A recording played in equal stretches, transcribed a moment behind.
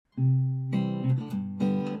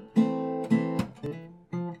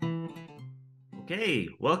Okay,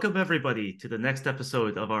 welcome everybody to the next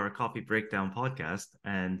episode of our Coffee Breakdown podcast.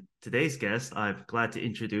 And today's guest, I'm glad to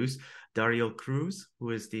introduce Dario Cruz, who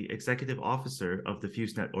is the executive officer of the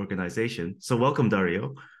FuseNet organization. So welcome,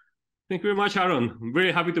 Dario. Thank you very much, Aaron. I'm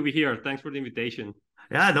very happy to be here. Thanks for the invitation.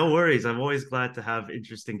 Yeah, no worries. I'm always glad to have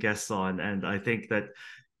interesting guests on. And I think that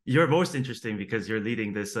you're most interesting because you're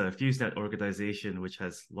leading this FuseNet organization, which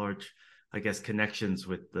has large, I guess, connections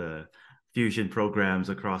with the fusion programs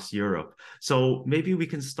across Europe. So maybe we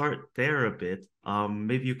can start there a bit.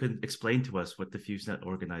 Maybe you can explain to us what the FuseNet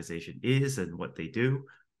organization is and what they do.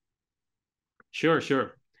 Sure.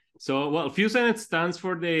 So, FuseNet stands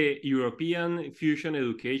for the European Fusion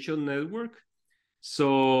Education Network.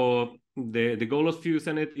 So the goal of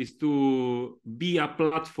FuseNet is to be a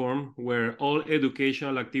platform where all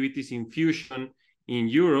educational activities in fusion in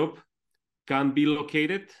Europe can be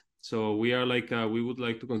located. So we are we would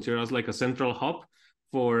like to consider us like a central hub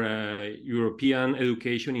for European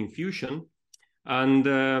education in fusion. And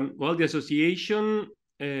the association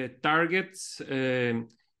targets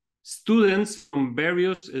students from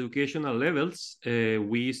various educational levels.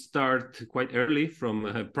 We start quite early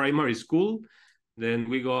from primary school. Then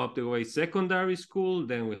we go up the way secondary school.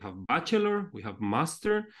 Then we have bachelor, we have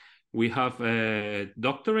master, we have a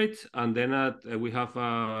doctorate, and then we have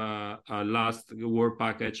a last work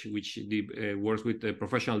package, which works with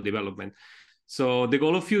professional development. So the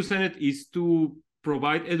goal of FuseNet is to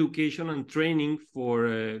provide education and training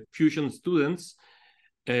for fusion students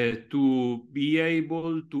to be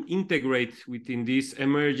able to integrate within this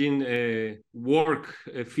emerging work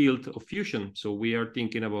field of fusion. So we are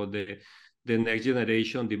thinking about the next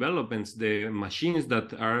generation developments, the machines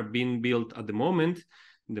that are being built at the moment,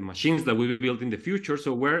 the machines that will be built in the future.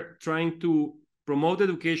 So we're trying to promote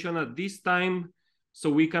education at this time so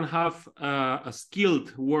we can have a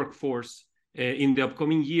skilled workforce in the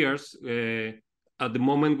upcoming years at the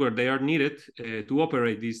moment where they are needed to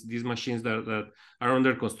operate these machines that are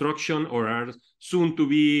under construction or are soon to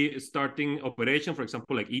be starting operation. For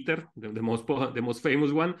example, like ITER, the most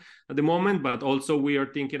famous one at the moment. But also we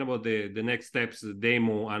are thinking about the next steps, the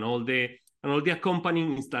demo, and all the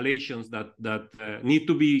accompanying installations that need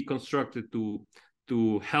to be constructed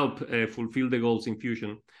to help fulfill the goals in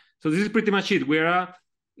fusion. So this is pretty much it. We're a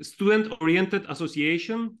student-oriented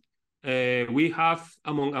association. We have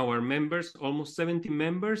among our members almost 70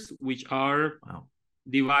 members, which are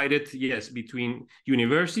divided, between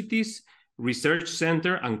universities, research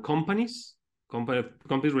center, and companies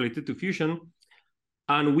related to fusion.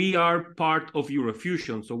 And we are part of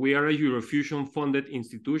Eurofusion. So we are a Eurofusion-funded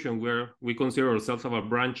institution where we consider ourselves a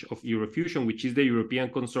branch of Eurofusion, which is the European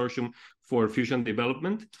Consortium for Fusion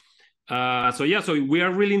Development. So we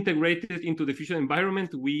are really integrated into the fusion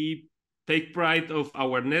environment. We take pride of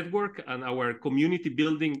our network and our community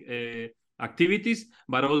building activities,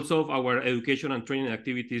 but also of our education and training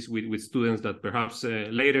activities with students that perhaps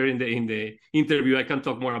later in the interview I can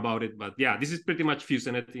talk more about it. But yeah, this is pretty much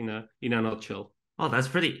FuseNet in a nutshell. Oh, that's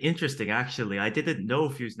pretty interesting, actually. I didn't know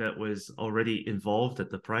FuseNet was already involved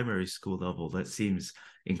at the primary school level. That seems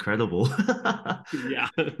incredible. Yeah.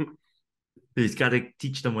 He's got to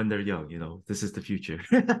teach them when they're young, this is the future.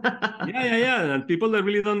 Yeah. And people that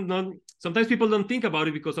really don't sometimes people don't think about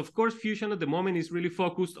it because, of course, fusion at the moment is really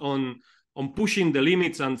focused on pushing the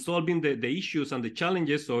limits and solving the issues and the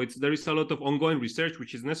challenges. So there is a lot of ongoing research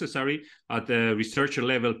which is necessary at the researcher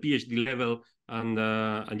level, PhD level, and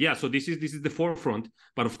so this is the forefront.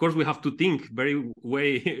 But of course, we have to think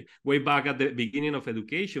way back at the beginning of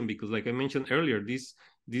education because, like I mentioned earlier, these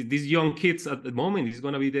young kids at the moment is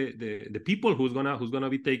going to be the people who's gonna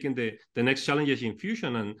be taking the next challenges in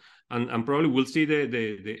fusion and probably we'll see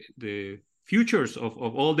the futures of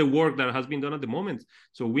all the work that has been done at the moment.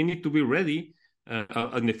 So we need to be ready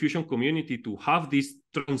in the fusion community to have this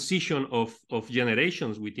transition of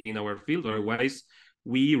generations within our field. Otherwise,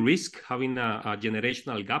 we risk having a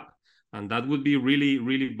generational gap. And that would be really,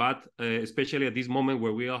 really bad, especially at this moment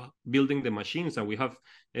where we are building the machines and we have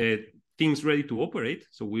things ready to operate.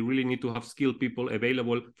 So we really need to have skilled people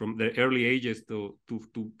available from the early ages to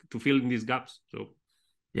fill in these gaps. So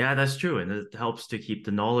yeah, that's true. And it helps to keep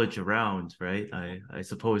the knowledge around, right? I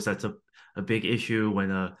suppose that's a big issue when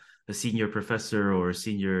a senior professor or a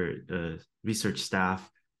senior research staff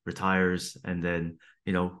retires and then,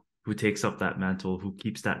 who takes up that mantle, who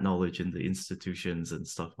keeps that knowledge in the institutions and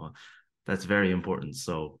stuff. That's very important.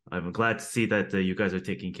 So I'm glad to see that you guys are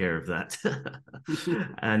taking care of that.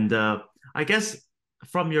 And I guess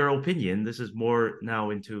from your opinion, this is more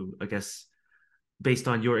now into, I guess, based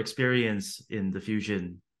on your experience in the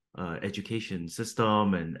fusion education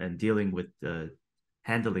system and dealing with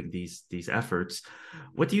handling these efforts.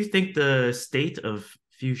 What do you think the state of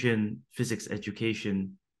fusion physics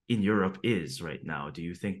education in Europe is right now? Do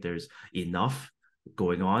you think there's enough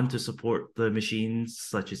going on to support the machines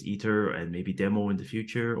such as ITER and maybe demo in the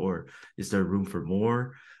future, or is there room for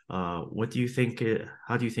more? What do you think?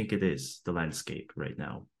 How do you think it is, the landscape right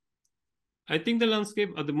now? I think the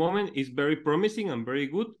landscape at the moment is very promising and very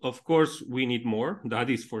good. Of course, we need more, that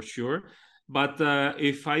is for sure. But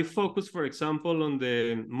if I focus, for example, on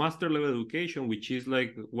the master level education, which is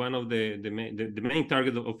like one of the main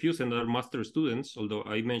target of FuseNet are master students, although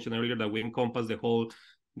I mentioned earlier that we encompass the whole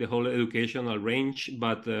educational range,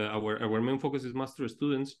 but our main focus is master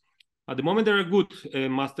students. At the moment, there are good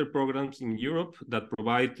master programs in Europe that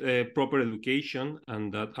provide proper education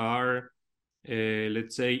and that are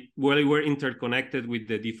let's say, well, we're interconnected with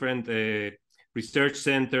the different research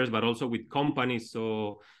centers, but also with companies.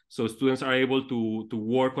 So students are able to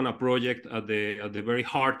work on a project at the very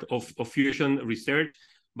heart of fusion research,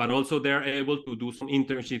 but also they're able to do some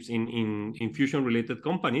internships in fusion related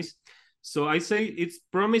companies. So I say it's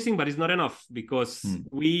promising, but it's not enough because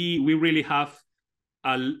we really have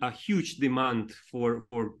a huge demand for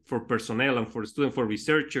personnel and for students, for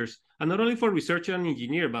researchers, and not only for researcher and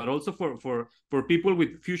engineer, but also for people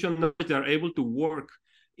with fusion knowledge that are able to work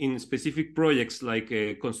in specific projects like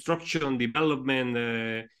construction,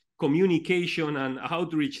 development, communication, and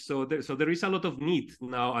outreach. So there is a lot of need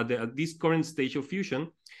now at this current stage of fusion.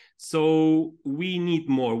 So we need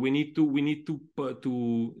more. We need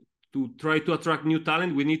to try to attract new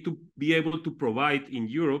talent. We need to be able to provide in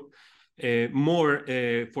Europe more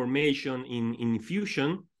formation in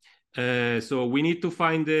fusion. So we need to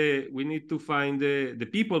find the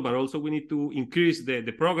people, but also we need to increase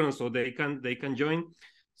the program so they can join.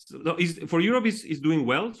 So for Europe is doing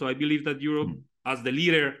well. So I believe that Europe, as the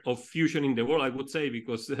leader of fusion in the world, I would say,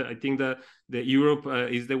 because I think that the Europe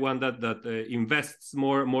is the one that invests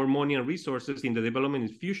more money and resources in the development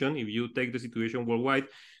of fusion. If you take the situation worldwide.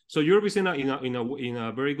 So Europe is in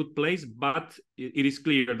a very good place, but it is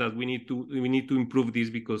clear that we need to improve this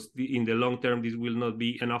because in the long term this will not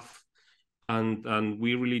be enough, and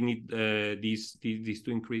we really need this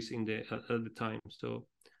to increase at the time. So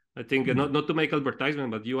I think not to make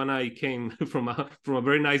advertisement, but you and I came from a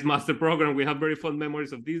very nice master program. We have very fond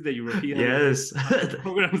memories of this, the European yes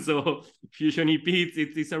program. So Fusion EP,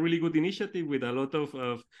 it's a really good initiative with a lot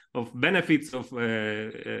of benefits of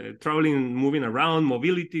traveling, moving around,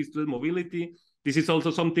 mobility, student mobility. This is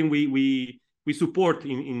also something we support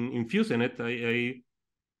in FuseNet.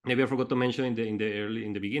 Maybe I forgot to mention in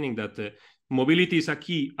the beginning that mobility is a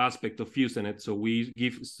key aspect of FuseNet. So we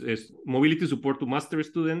give mobility support to master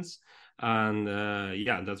students, and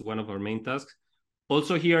that's one of our main tasks.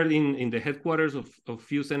 Also here in the headquarters of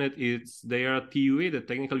FuseNet, they are at TUE, the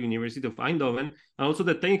Technical University of Eindhoven, and also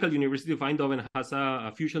the Technical University of Eindhoven has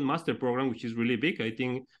a fusion master program, which is really big. I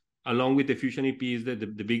think along with the Fusion EP is the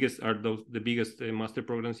biggest master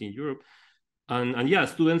programs in Europe. And yeah,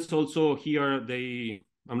 students also here,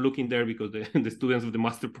 I'm looking there because the students of the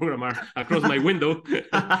master program are across my window.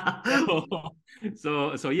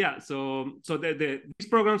 So these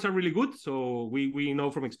programs are really good. So we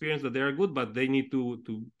know from experience that they are good, but they need to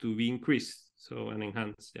be increased and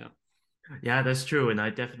enhanced. Yeah, that's true. And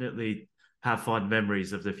I definitely have fond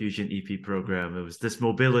memories of the Fusion EP program. It was this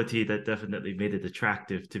mobility that definitely made it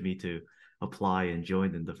attractive to me to apply and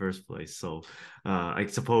join in the first place. So I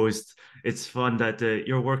suppose it's fun that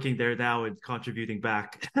you're working there now and contributing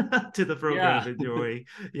back to the program in your way.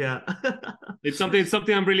 Yeah. It's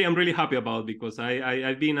something I'm really happy about because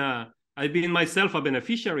I've been myself a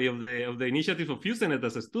beneficiary of the initiative of FuseNet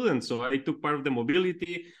as a student. So I took part of the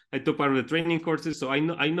mobility, I took part of the training courses. So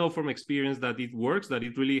I know from experience that it works, that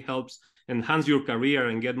it really helps enhance your career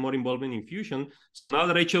and get more involvement in fusion. So now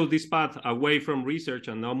that I chose this path away from research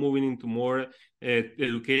and now moving into more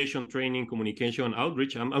education, training, communication, and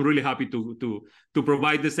outreach, I'm really happy to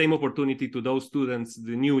provide the same opportunity to those students,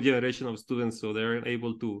 the new generation of students, so they're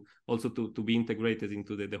able to also to be integrated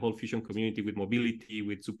into the whole fusion community with mobility,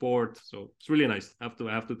 with support. So it's really nice. I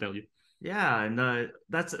have to tell you. Yeah, and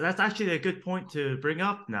that's actually a good point to bring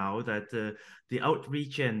up now, that the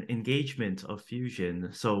outreach and engagement of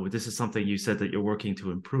Fusion. So this is something you said that you're working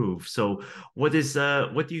to improve. So what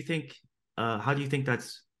do you think? How do you think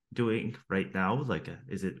that's doing right now? Like,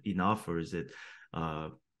 is it enough, or is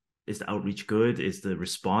the outreach good? Is the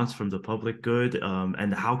response from the public good?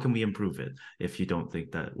 And how can we improve it if you don't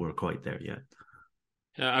think that we're quite there yet?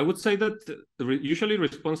 I would say that usually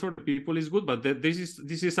response for the people is good, but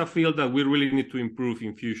this is a field that we really need to improve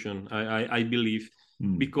in fusion. I believe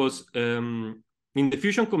because in the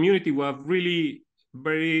fusion community we have really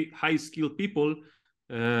very high skilled people,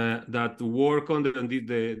 that work on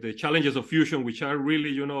the challenges of fusion, which are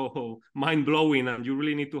really, mind blowing, and you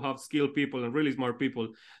really need to have skilled people and really smart people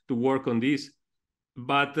to work on this.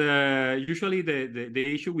 But usually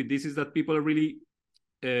the issue with this is that people are really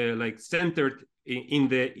like centered in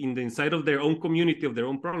the inside of their own community, of their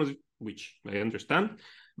own problems, which I understand.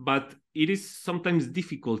 But it is sometimes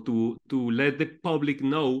difficult to let the public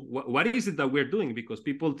know what is it that we're doing, because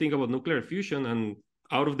people think about nuclear fusion and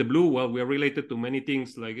out of the blue, well, we are related to many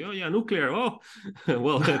things like, oh yeah, nuclear, oh,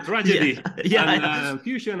 well, tragedy, and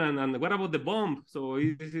fusion, and what about the bomb? So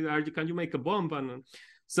can you make a bomb? And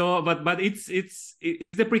so, but it's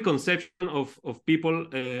the preconception of people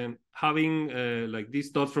having like these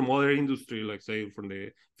thoughts from other industry, like say from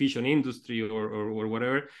the fission industry or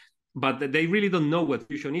whatever, but they really don't know what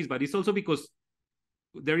fusion is. But it's also because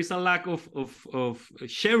there is a lack of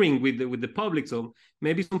sharing with the public. So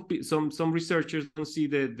maybe some researchers don't see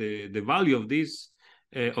the value of this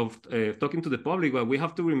of talking to the public. But we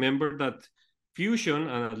have to remember that fusion,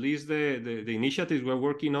 and at least the initiatives we're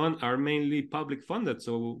working on, are mainly public funded.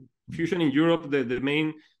 So fusion in Europe, the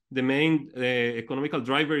main economical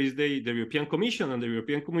driver is the European Commission, and the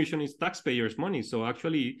European Commission is taxpayers' money. So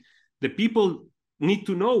actually, the people need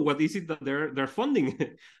to know what is it that they're funding,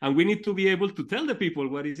 and we need to be able to tell the people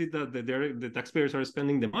what is it that the taxpayers are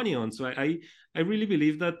spending the money on. So I really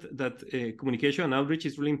believe that communication and outreach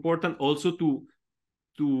is really important, also to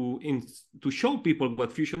show people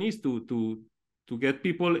what fusion is, to get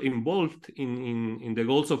people involved in the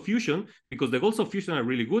goals of fusion, because the goals of fusion are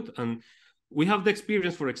really good. And we have the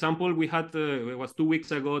experience. For example, we had it was 2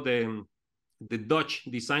 weeks ago the Dutch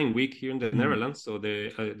Design Week here in the Netherlands. So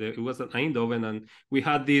it was at Eindhoven, and we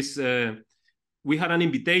had this. We had an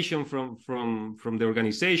invitation from the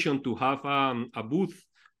organization to have a booth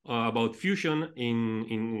about fusion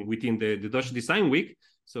within the Dutch Design Week.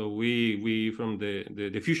 So we from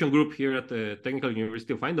the fusion group here at the Technical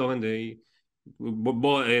University of Eindhoven, they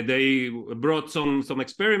brought some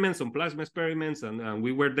experiments, some plasma experiments, and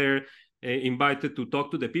we were there invited to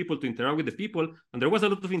talk to the people, to interact with the people, and there was a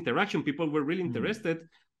lot of interaction. People were really interested,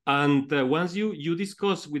 and once you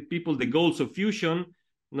discuss with people the goals of fusion,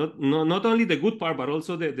 not only the good part, but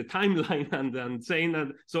also the timeline and saying that,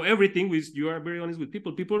 so everything, you are very honest with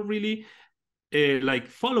people really like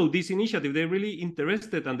follow this initiative. They're really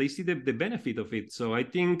interested and they see the benefit of it. So I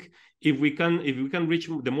think if we can reach,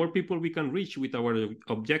 the more people we can reach with our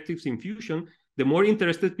objectives in fusion, the more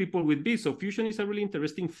interested people will be. So fusion is a really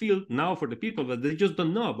interesting field now for the people, but they just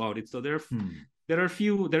don't know about it. So there are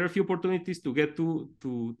few opportunities to get to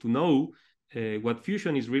know what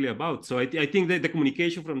fusion is really about. So I think that the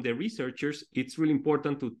communication from the researchers, it's really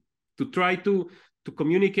important to try to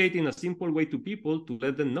communicate in a simple way to people, to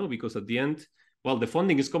let them know, because at the end, well, the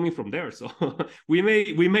funding is coming from there. So we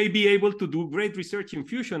may be able to do great research in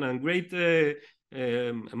fusion and great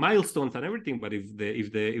milestones and everything, but if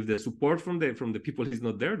the support from the people is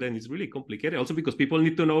not there, then it's really complicated. Also because people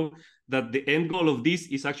need to know that the end goal of this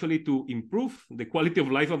is actually to improve the quality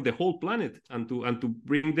of life of the whole planet, and to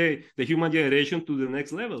bring the human generation to the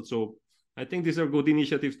next level. So I think these are good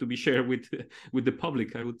initiatives to be shared with the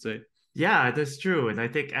public, I would say. Yeah, that's true. And I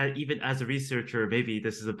think even as a researcher, maybe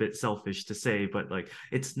this is a bit selfish to say, but like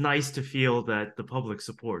it's nice to feel that the public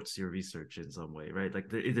supports your research in some way, right?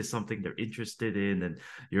 Like it is something they're interested in, and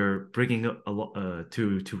you're bringing a lot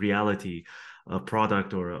to reality a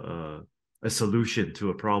product or a solution to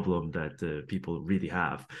a problem that people really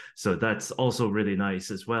have. So that's also really nice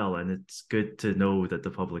as well. And it's good to know that the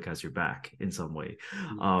public has your back in some way.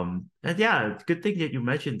 And yeah, good thing that you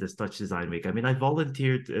mentioned this Dutch Design Week. I mean, I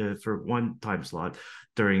volunteered for one time slot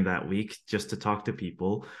during that week just to talk to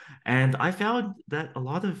people. And I found that a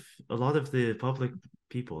lot of the public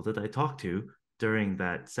people that I talked to during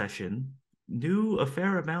that session knew a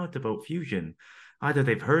fair amount about fusion. Either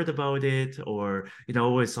they've heard about it, or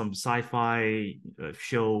some sci-fi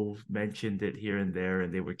show mentioned it here and there,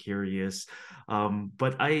 and they were curious.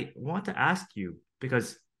 But I want to ask you,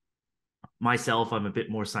 because myself, I'm a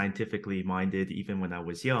bit more scientifically minded, even when I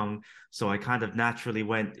was young, so I kind of naturally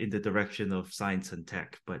went in the direction of science and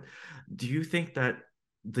tech. But do you think that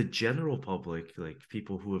the general public, like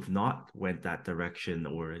people who have not went that direction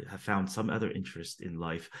or have found some other interest in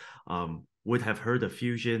life, would have heard of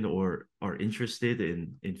fusion or are interested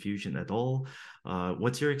in fusion at all?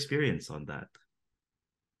 What's your experience on that?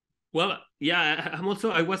 Well, yeah,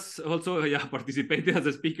 I was also participating as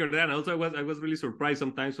a speaker there, and also I was really surprised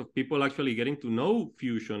sometimes of people actually getting to know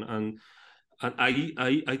fusion. and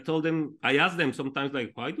I told them, I asked them sometimes,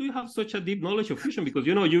 like, why do you have such a deep knowledge of fusion? Because,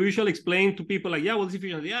 you usually explain to people like, yeah, what's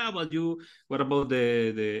fusion? Yeah, but what about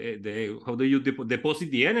the how do you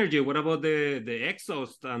deposit the energy? What about the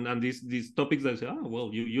exhaust and these topics that say, oh, well,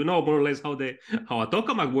 you know more or less how a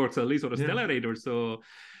tokamak works, at least, or a stellarator. So,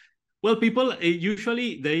 well, people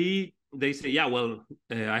usually they say, yeah, well,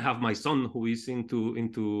 I have my son who is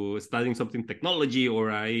into studying something technology,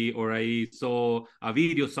 or I saw a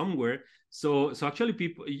video somewhere. So actually,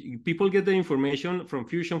 people get the information from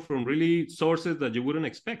fusion from really sources that you wouldn't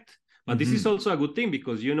expect. But this is also a good thing,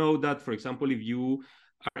 because you know that, for example, if you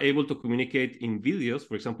are able to communicate in videos,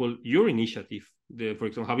 for example, your initiative, for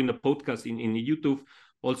example, having a podcast in YouTube.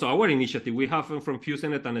 Also, our initiative, we have from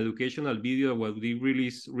FuseNet an educational video what we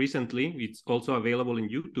released recently. It's also available in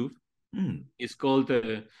YouTube. It's called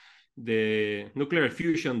the nuclear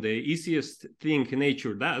fusion, the easiest thing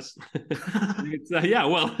nature does. It's, yeah,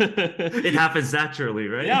 well, it happens naturally,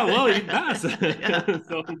 right? Yeah, well, it does.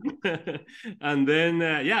 So, and then,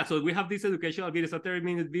 yeah, so we have this educational video. It's a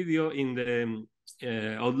 30-minute video in the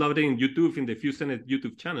uploaded in YouTube, in the FuseNet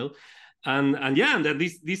YouTube channel. And yeah, and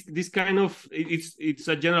this kind of, it's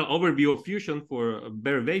a general overview of fusion for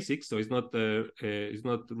very basics. So it's not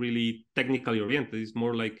really technically oriented. It's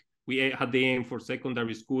more like we had the aim for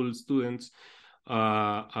secondary school students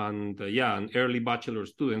and early bachelor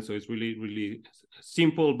students. So it's really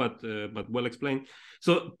simple, but well explained.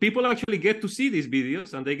 So people actually get to see these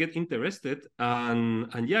videos and they get interested.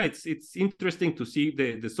 And yeah, it's interesting to see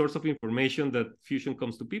the source of information that fusion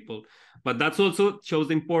comes to people. But that's also shows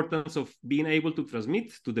the importance of being able to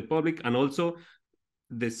transmit to the public. And also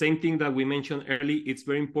the same thing that we mentioned early, it's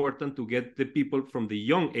very important to get the people from the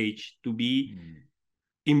young age to be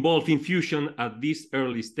involved in fusion at this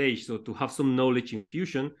early stage, so to have some knowledge in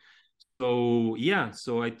fusion. So yeah,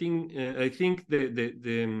 so I think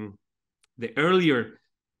the earlier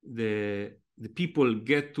the people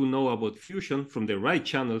get to know about fusion from the right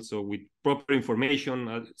channel, so with proper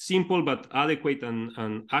information, simple but adequate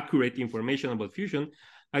and accurate information about fusion,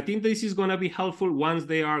 I think this is going to be helpful once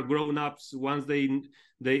they are grown-ups, once they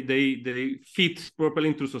fit properly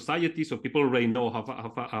into society. So people already know, have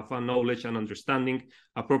a knowledge and understanding,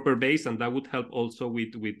 a proper base, and that would help also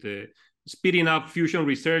with speeding up fusion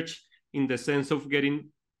research in the sense of getting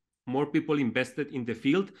more people invested in the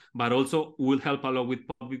field, but also will help a lot with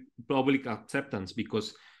public acceptance,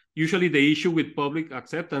 because usually the issue with public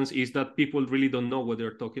acceptance is that people really don't know what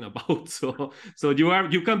they're talking about. So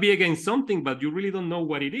you can be against something, but you really don't know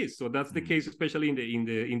what it is. So that's the case, especially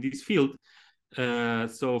in this field.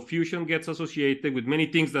 So fusion gets associated with many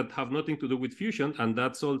things that have nothing to do with fusion, and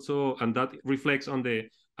that reflects on the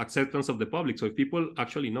acceptance of the public. So if people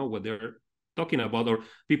actually know what they're talking about, or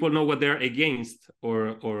people know what they're against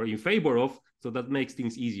or in favor of, so that makes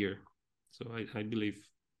things easier. So I believe,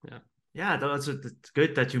 yeah. Yeah, it's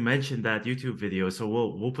good that you mentioned that YouTube video. So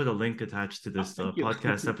we'll put a link attached to this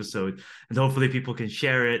podcast episode, and hopefully people can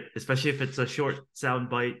share it, especially if it's a short sound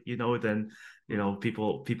bite. Then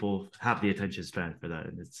people have the attention span for that,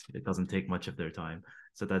 and it doesn't take much of their time.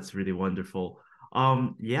 So that's really wonderful.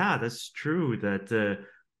 Yeah, that's true. That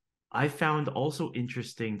I found also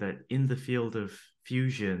interesting that in the field of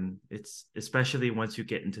fusion, it's especially once you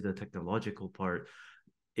get into the technological part,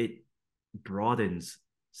 it broadens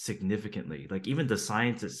significantly. Like even the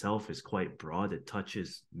science itself is quite broad. It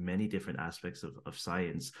touches many different aspects of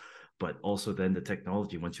science, but also then the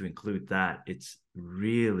technology, once you include that, it's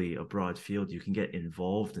really a broad field. You can get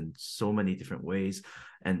involved in so many different ways,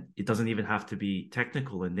 and it doesn't even have to be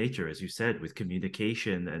technical in nature, as you said, with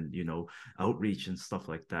communication and outreach and stuff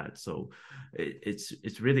like that. So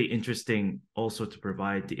it's really interesting also to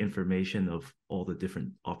provide the information of all the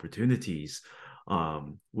different opportunities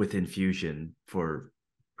within fusion for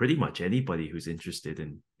pretty much anybody who's interested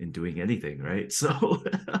in doing anything, right? So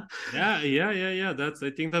yeah. I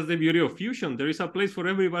think that's the beauty of fusion. There is a place for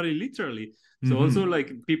everybody, literally. So also,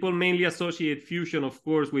 like, people mainly associate fusion, of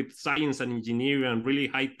course, with science and engineering and really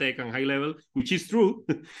high tech and high level, which is true,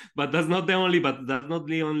 but that's not the only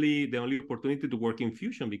opportunity to work in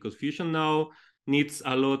fusion, because fusion now needs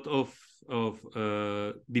a lot of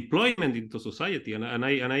deployment into society. And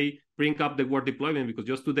I bring up the word deployment because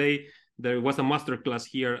just today there was a masterclass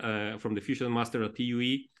here from the Fusion Master at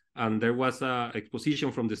TUE, and there was an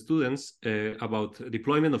exposition from the students about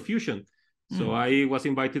deployment of Fusion. So I was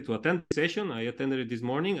invited to attend the session. I attended it this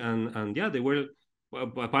morning, and yeah, they were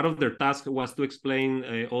part of their task was to explain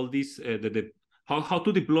all this how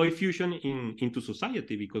to deploy Fusion into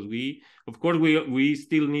society, because we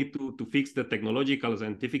still need to fix the technological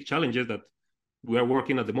scientific challenges that we are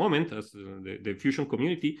working at the moment as the Fusion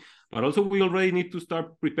community, but also we already need to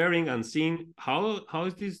start preparing and seeing how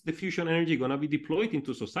is the fusion energy going to be deployed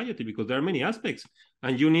into society, because there are many aspects,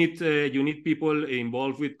 and you need people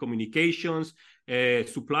involved with communications,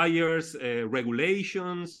 suppliers,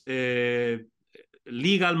 regulations,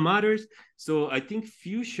 legal matters. So I think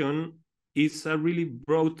fusion is a really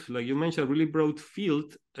broad, like you mentioned, a really broad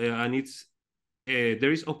field, and it's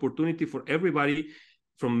there is opportunity for everybody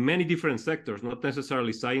from many different sectors, not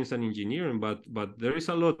necessarily science and engineering, but there is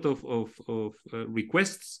a lot of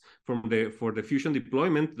requests for the fusion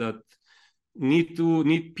deployment that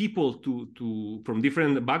need people to from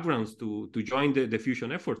different backgrounds to join the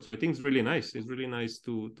fusion efforts. I think it's really nice. It's really nice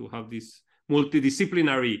to have this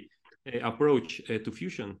multidisciplinary approach to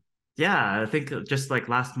fusion. Yeah, I think just like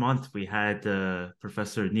last month we had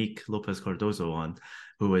Professor Nick Lopez Cardozo on,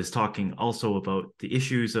 who was talking also about the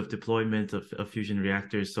issues of deployment of fusion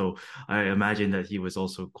reactors. So I imagine that he was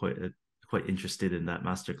also quite interested in that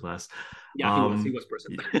masterclass. Yeah, he was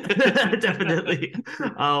present. Definitely.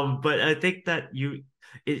 But I think that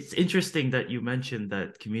it's interesting that you mentioned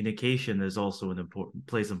that communication is also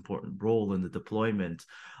plays an important role in the deployment,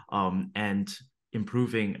 and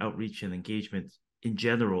improving outreach and engagement in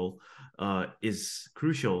general is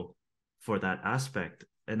crucial for that aspect.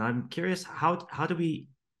 And I'm curious, how do we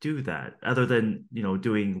do that other than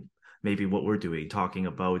doing maybe what we're doing, talking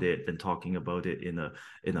about it and talking about it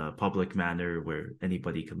in a public manner where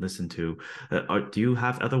anybody can listen to. Do you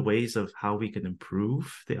have other ways of how we can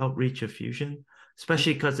improve the outreach of fusion,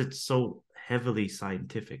 especially because it's so heavily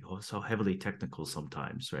scientific or so heavily technical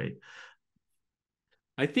sometimes, right?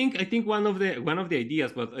 I think one of the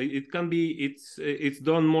ideas, but it's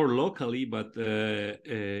done more locally, but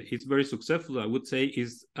it's very successful, I would say,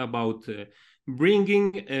 is about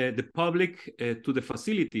bringing the public to the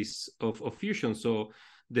facilities of fusion. So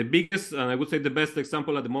the biggest, and I would say the best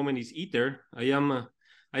example at the moment is ITER. I am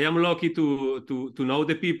lucky to know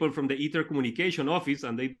the people from the ITER communication office,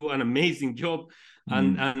 and they do an amazing job.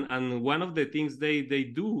 And one of the things they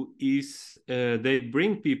do is they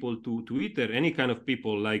bring people to ITER, any kind of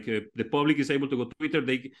people. Like the public is able to go to ITER.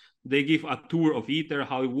 They give a tour of ITER,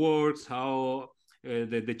 how it works, how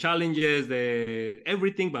the challenges,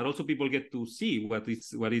 everything, but also people get to see what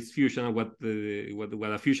is fusion and what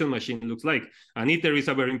a fusion machine looks like. And ITER is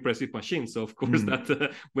a very impressive machine, so of course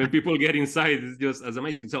that when people get inside, it's just as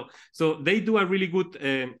amazing. So they do a really good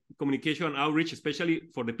communication outreach,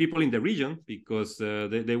 especially for the people in the region, because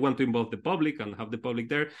they want to involve the public and have the public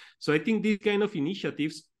there. So I think these kind of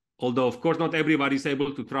initiatives, although of course not everybody is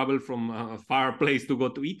able to travel from a far place to go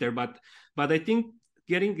to ITER, but I think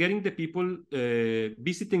getting the people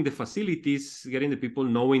visiting the facilities, getting the people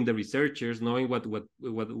knowing the researchers, knowing what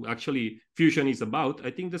actually fusion is about,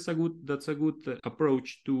 I think that's a good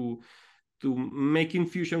approach to making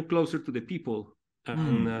fusion closer to the people.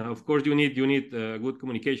 And of course, you need a good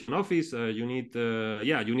communication office. You need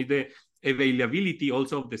the availability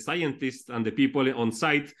also of the scientists and the people on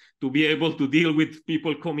site to be able to deal with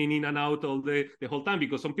people coming in and out all the whole time,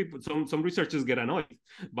 because some researchers get annoyed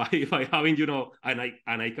by having and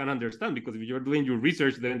I can understand, because if you're doing your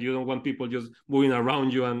research, then you don't want people just moving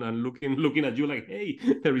around you and looking at you like, hey,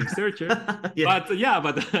 the researcher. Yeah.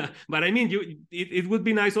 But I mean, it would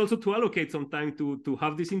be nice also to allocate some time to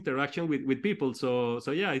have this interaction with people. So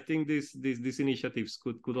yeah, I think these initiatives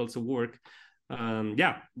could also work.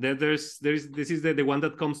 This is the one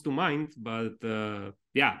that comes to mind, but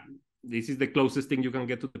this is the closest thing you can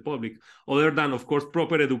get to the public, other than of course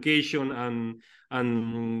proper education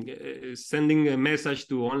and sending a message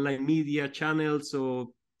to online media channels.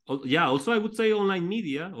 So also I would say online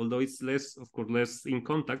media, although it's less in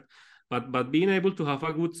contact, but being able to have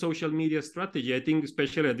a good social media strategy, I think,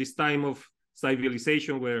 especially at this time of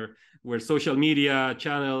civilization where social media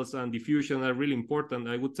channels and diffusion are really important.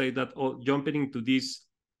 I would say that jumping into these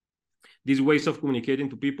ways of communicating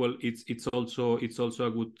to people, it's also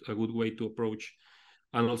a good way to approach.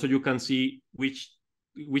 And also you can see which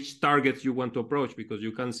targets you want to approach, because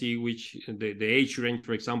you can see which the age range,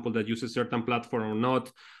 for example, that uses certain platform or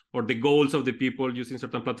not, or the goals of the people using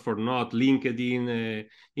certain platform or not, LinkedIn,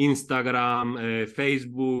 Instagram,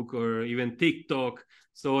 Facebook, or even TikTok.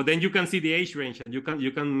 So then you can see the age range, and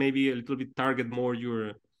you can maybe a little bit target more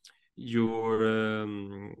your I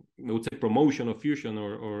would say promotion of fusion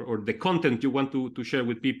or the content you want to share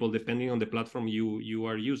with people, depending on the platform you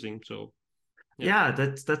are using. So yeah,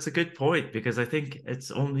 that's a good point, because I think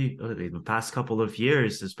it's only in the past couple of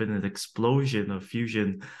years there's been an explosion of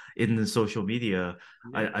fusion in the social media.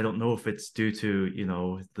 I don't know if it's due to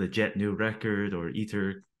the Jet New record or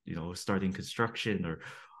ITER starting construction, or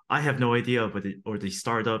I have no idea, but or the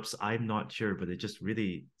startups, I'm not sure, but it just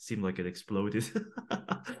really seemed like it exploded.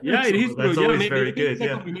 Yeah, it is So true. that's Yeah, always very maybe good. it's a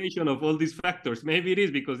Yeah. combination of all these factors. Maybe it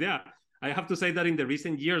is because, yeah, I have to say that in the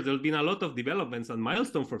recent years, there's been a lot of developments and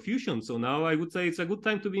milestones for Fusion. So now I would say it's a good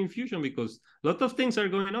time to be in Fusion because a lot of things are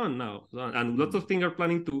going on now, and lots Hmm. of things are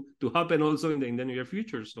planning to happen also in the near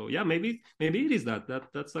future. So yeah, maybe it is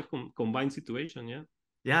that's a combined situation. Yeah.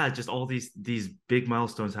 Yeah, just all these big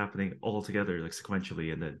milestones happening all together, like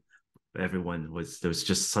sequentially, and then everyone was there was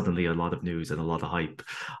just suddenly a lot of news and a lot of hype,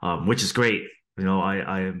 which is great. You know,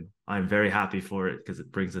 I'm very happy for it because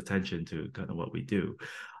it brings attention to kind of what we do.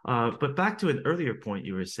 But back to an earlier point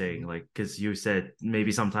you were saying, like, because you said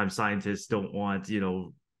maybe sometimes scientists don't want,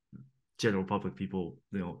 general public people,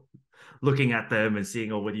 looking at them and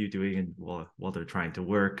seeing, oh, what are you doing, and while they're trying to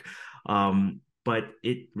work. But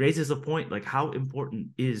it raises a point, like how important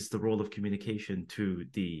is the role of communication to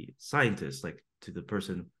the scientist, like to the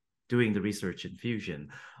person doing the research in fusion.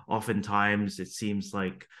 Oftentimes it seems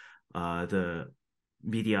like the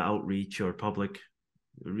media outreach or public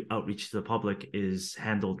outreach to the public is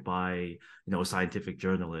handled by scientific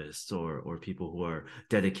journalists or people who are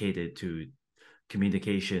dedicated to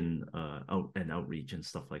communication and outreach and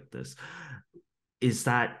stuff like this. Is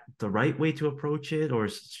that the right way to approach it, or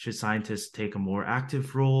should scientists take a more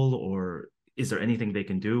active role, or is there anything they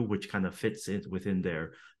can do which kind of fits in within their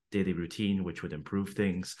daily routine, which would improve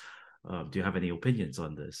things? Do you have any opinions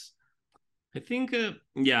on this? I think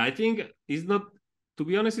it's not. To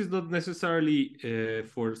be honest, it's not necessarily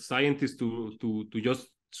for scientists to just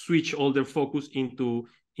switch all their focus into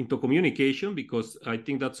communication, because I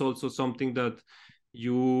think that's also something that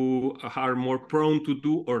you are more prone to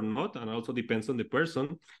do or not, and also depends on the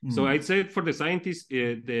person. So Hmm. I'd say for the scientists,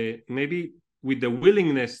 the maybe with the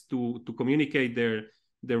willingness to communicate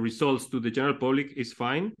their results to the general public is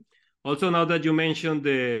fine. Also, now that you mentioned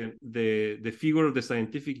the figure of the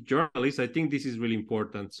scientific journalist, I think this is really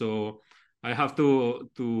important. So I have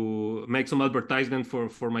to make some advertisement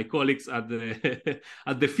for my colleagues at the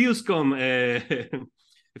at the FuseCom.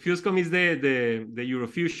 FuseCom is the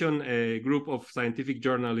Eurofusion group of scientific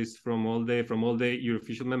journalists from all the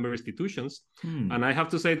Eurofusion member institutions, Hmm. and I have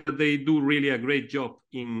to say that they do really a great job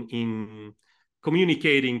in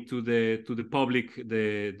communicating to the public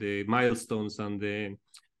the milestones and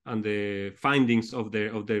the findings of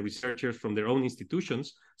the researchers from their own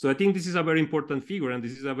institutions. So I think this is a very important figure, and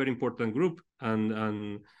this is a very important group,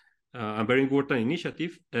 and a very important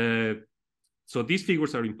initiative. So these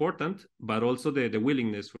figures are important, but also the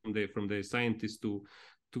willingness from the scientists to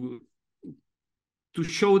to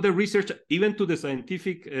show the research even to the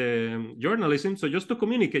scientific journalism. So just to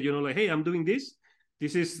communicate, like, hey, I'm doing this.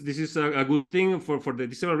 This is a good thing for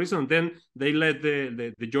the several reasons. Then they let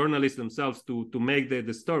the journalists themselves to make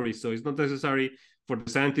the story. So it's not necessary for the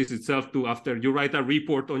scientist itself to, after you write a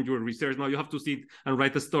report on your research, now you have to sit and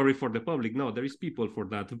write a story for the public. No, there is people for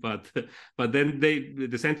that, but then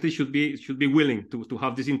the scientists should be willing to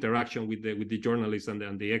have this interaction with the journalists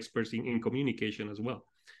and the experts in communication as well.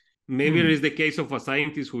 Maybe it Hmm. is the case of a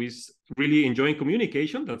scientist who is really enjoying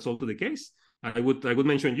communication. That's also the case. I would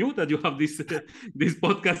mention you that you have this this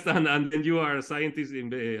podcast, and then you are a scientist in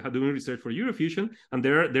doing research for Eurofusion, and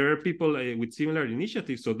there are people with similar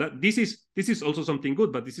initiatives. So that this is also something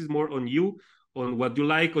good, but this is more on you, on what you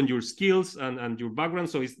like, on your skills and your background.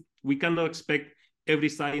 So we cannot expect every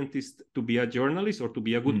scientist to be a journalist or to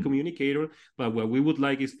be a good Hmm. communicator, but what we would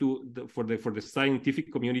like is for the scientific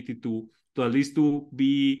community to at least to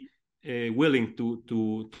be willing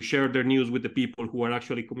to share their news with the people who are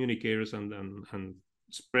actually communicators and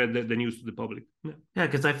spread the news to the public. Yeah. Yeah,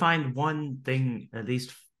 because I find one thing, at least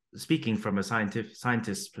speaking from a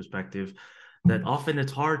scientist's perspective, that often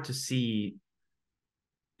it's hard to see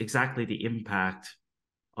exactly the impact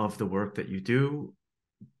of the work that you do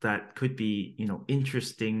that could be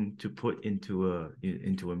interesting to put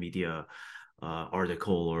into a media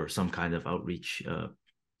article or some kind of outreach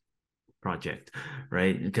project,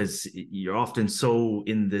 right? Because you're often so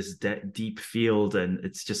in this deep field, and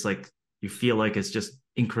it's just like you feel like it's just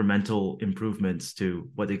incremental improvements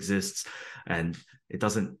to what exists, and it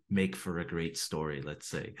doesn't make for a great story, let's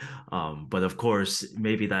say. But of course,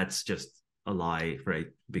 maybe that's just a lie, right?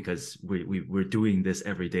 Because we're doing this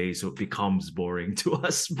every day, so it becomes boring to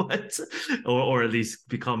us, but or at least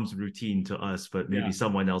becomes routine to us. But maybe Yeah.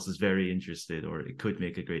 someone else is very interested, or it could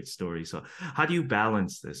make a great story. So how do you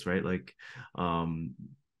balance this, right? Like, um,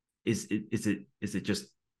 is it just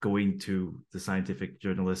going to the scientific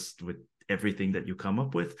journalist with everything that you come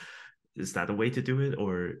up with? Is that a way to do it,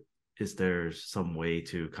 or is there some way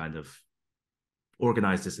to kind of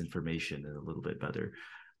organize this information a little bit better?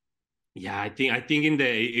 Yeah, I think in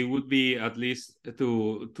the it would be at least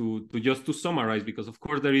to just to summarize, because of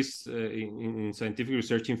course there is in scientific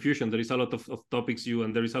research in fusion there is a lot of topics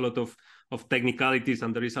and there is a lot of technicalities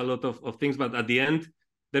and there is a lot of things, but at the end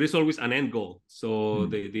there is always an end goal. So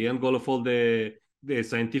Mm. the end goal of all the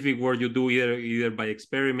scientific work you do, either by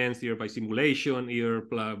experiments, either by simulation, either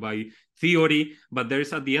by theory, but there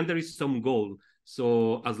is at the end there is some goal.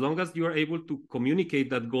 So as long as you are able to communicate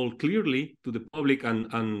that goal clearly to the public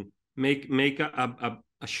and make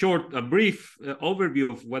a brief overview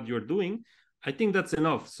of what you're doing, I think that's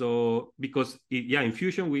enough. So because in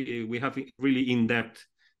fusion we have really in-depth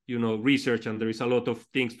research, and there is a lot of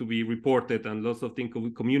things to be reported and lots of things to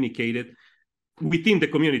be communicated within the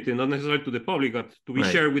community, not necessarily to the public, but to be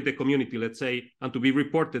Right. shared with the community, let's say, and to be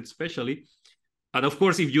reported especially. And of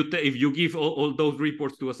course, if you give all those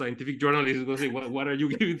reports to a scientific journalist, he's going to say, what are you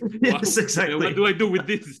giving? Yes, What exactly. do I do with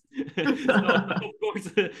this? So of course,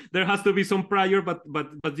 there has to be some prior, but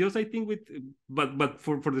just I think but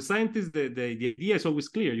for the scientists, the idea is always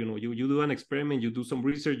clear. You do an experiment, you do some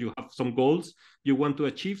research, you have some goals you want to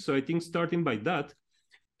achieve. So I think starting by that,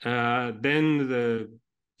 then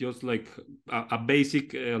just like a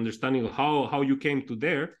basic understanding of how you came to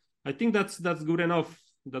there. I think that's good enough.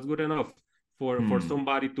 That's good enough for Hmm.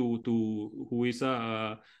 somebody to who is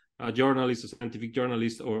a journalist, a scientific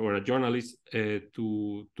journalist, or a journalist,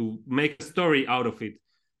 to make a story out of it,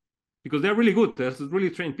 because they're really good. They're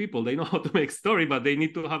really trained people. They know how to make story, but they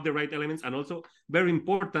need to have the right elements, and also very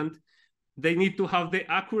important, they need to have the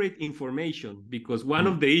accurate information, because one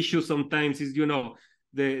Hmm. of the issues sometimes is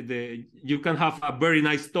the you can have a very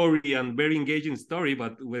nice story and very engaging story,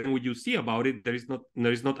 but when you see about it, there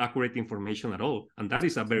is not accurate information at all, and that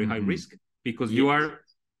is a very high Hmm. risk, because you Yes. are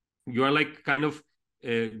you are like kind of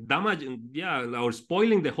damaging, or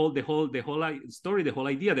spoiling the whole story, the whole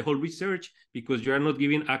idea, the whole research, because you are not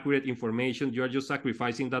giving accurate information. You are just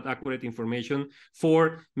sacrificing that accurate information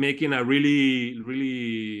for making a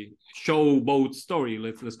really showboat story.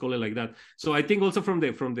 Let's call it like that. So I think also from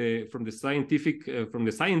the scientific from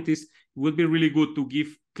the scientists, it would be really good to give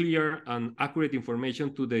clear and accurate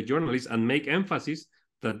information to the journalists and make emphasis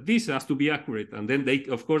that this has to be accurate. And then they,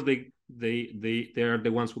 of course, they are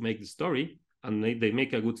the ones who make the story, and they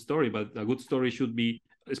make a good story. But a good story should be,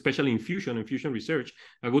 especially in fusion research,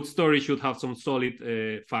 a good story should have some solid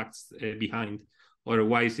facts behind.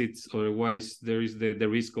 Otherwise there is the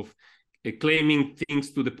risk of claiming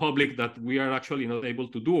things to the public that we are actually not able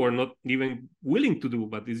to do, or not even willing to do,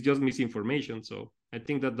 but it's just misinformation. So I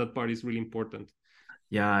think that part is really important.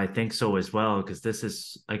 Yeah, I think so as well, because this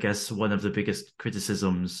is, I guess, one of the biggest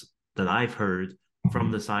criticisms that I've heard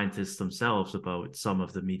from the scientists themselves about some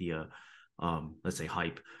of the media, let's say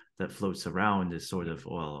hype that floats around is sort of,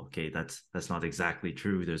 well, okay, that's not exactly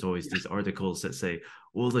true. There's always these articles that say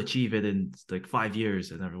we'll achieve it in like 5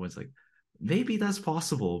 years, and everyone's like, maybe that's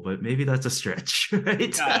possible, but maybe that's a stretch,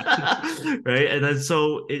 right? Yeah. Right. And then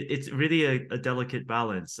so it's really a delicate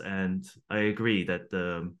balance. And I agree that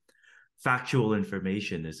the factual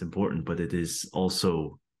information is important, but it is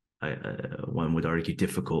also, one would argue,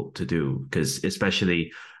 difficult to do, because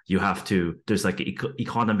especially you have to, there's like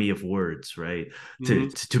economy of words, right? To,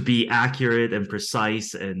 Mhm. to be accurate and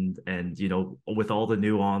precise, and with all the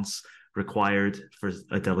nuance required for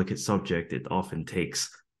a delicate subject, it often takes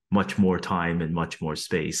much more time and much more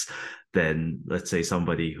space than, let's say,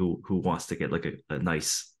 somebody who wants to get like a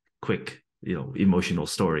nice quick emotional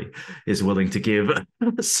story is willing to give.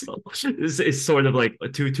 So it's sort of like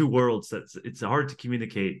two worlds that's it's hard to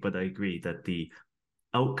communicate, but I agree that the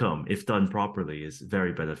outcome, if done properly, is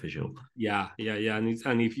very beneficial. Yeah,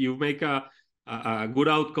 and if you make a good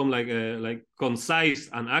outcome, like concise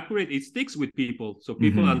and accurate, it sticks with people. So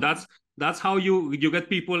people, and Mm-hmm. that's how you get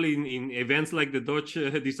people in events like the Dutch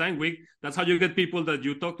Design Week. That's how you get people that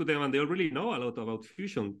you talk to them and they already know a lot about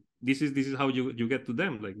fusion. This is how you get to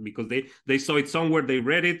them, like, because they saw it somewhere, they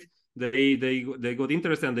read it, they got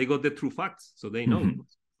interested, and they got the true facts, so they know Mm-hmm.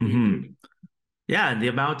 really Mm-hmm. clearly. Yeah, and the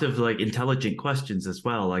amount of like intelligent questions as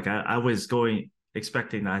well. Like I was going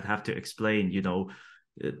expecting I'd have to explain,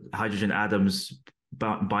 hydrogen atoms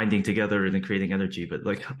binding together and then creating energy, but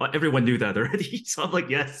like everyone knew that already. So I'm like,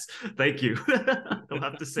 yes, thank you. Don't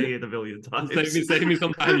have to say it a million Save times. me, save me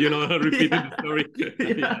some time, repeating the Yeah, story. Yeah.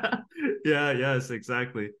 yeah, yeah, yes,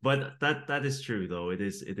 exactly. But that is true, though. It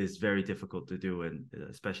is very difficult to do, and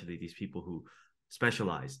especially these people who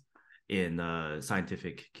specialize in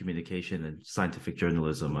scientific communication and scientific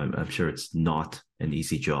journalism. I'm sure it's not an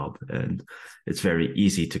easy job, and it's very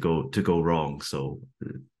easy to go wrong. So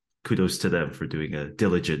kudos to them for doing a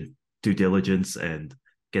diligent due diligence and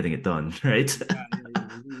getting it done, right?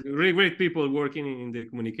 really great people working in the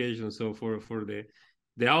communication. So for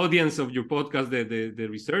the audience of your podcast, the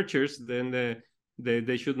researchers, then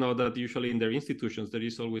they should know that usually in their institutions there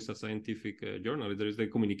is always a scientific journal. There is the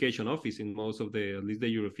communication office in most of at least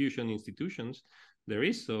the Eurofusion institutions. There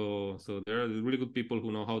is, so there are really good people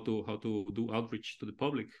who know how to do outreach to the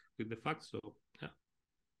public with the facts. So yeah.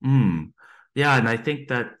 Yeah, and I think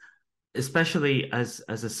that especially as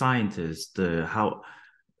a scientist, how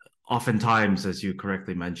oftentimes, as you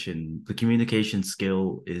correctly mentioned, the communication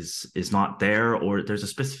skill is not there, or there's a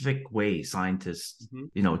specific way scientists,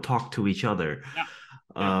 talk to each other,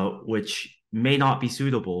 which may not be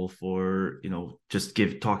suitable for, just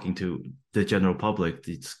talking to the general public.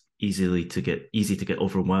 It's easy to get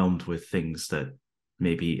overwhelmed with things that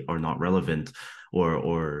maybe are not relevant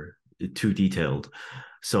or too detailed.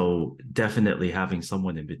 So definitely having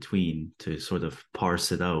someone in between to sort of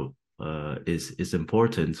parse it out is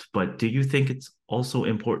important. But do you think it's also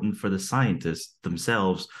important for the scientists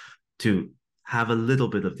themselves to have a little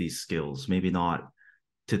bit of these skills? Maybe not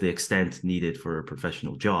to the extent needed for a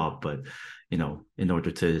professional job, but in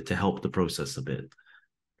order to help the process a bit.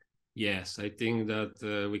 Yes, I think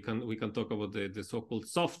that we can talk about the so-called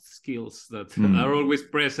soft skills that are always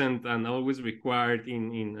present and always required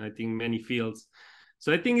in I think many fields.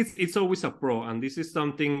 So I think it's always a pro, and this is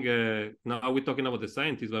something. Now we're talking about the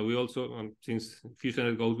scientists, but we also, since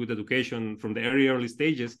FuseNet goes with education from the early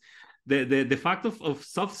stages, the fact of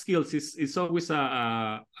soft skills is always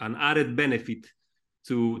an added benefit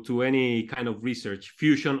to any kind of research,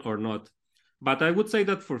 fusion or not. But I would say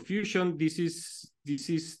that for fusion,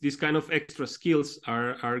 this kind of extra skills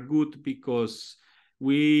are good because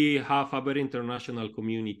we have a very international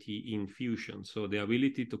community in fusion. So the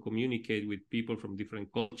ability to communicate with people from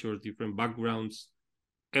different cultures, different backgrounds,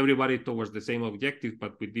 everybody towards the same objective,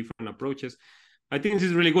 but with different approaches. I think this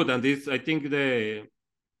is really good. And I think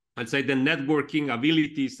I'd say the networking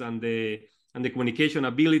abilities and the communication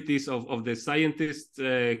abilities of the scientists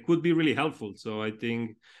could be really helpful. So I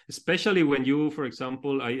think, especially when you, for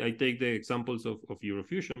example, I take the examples of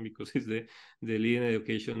Eurofusion because it's the leading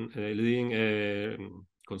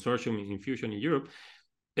consortium in fusion in Europe.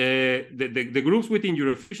 The groups within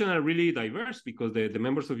Eurofusion are really diverse because the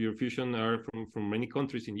members of Eurofusion are from many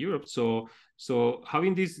countries in Europe. So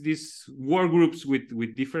having these work groups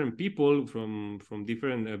with different people from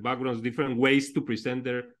different backgrounds, different ways to present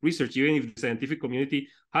their research, even if the scientific community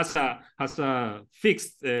has a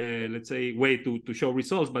fixed let's say way to show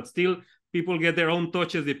results, but still people get their own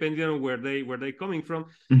touches depending on where they're coming from.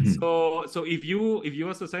 So if you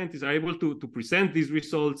as a scientist are able to present these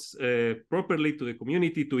results properly to the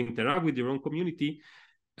community, to interact with your own community,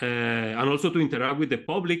 and also to interact with the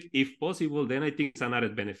public if possible, then I think it's an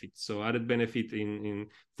added benefit. So added benefit in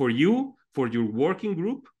for your working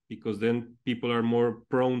group, because then people are more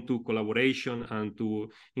prone to collaboration and to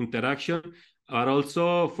interaction, but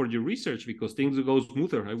also for your research because things go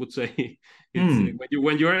smoother. I would say it's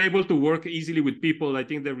when you are able to work easily with people, I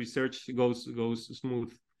think the research goes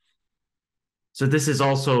smooth. So this is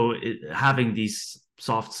also having these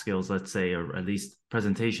soft skills, let's say, or at least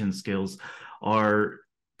presentation skills, are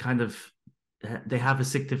kind of, they have a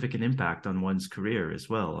significant impact on one's career as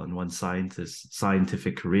well, on one's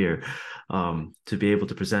scientific career. To be able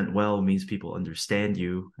to present well means people understand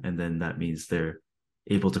you, and then that means they're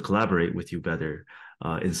able to collaborate with you better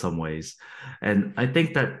in some ways. And I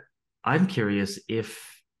think that I'm curious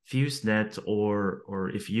if FuseNet or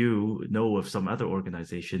if you know of some other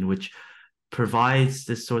organization which provides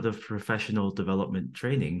this sort of professional development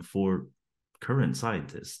training for current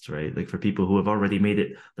scientists, right? Like for people who have already made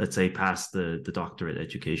it, let's say, past the doctorate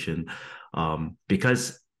education.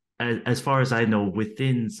 Because as far as I know,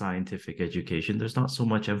 within scientific education, there's not so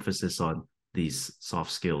much emphasis on these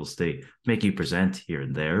soft skills. They make you present here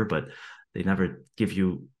and there, but they never give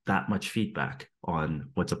you that much feedback on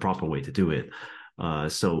what's a proper way to do it.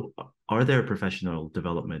 So are there professional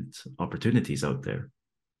development opportunities out there?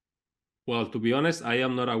 Well, to be honest, I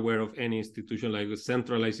am not aware of any institution, like a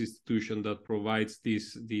centralized institution, that provides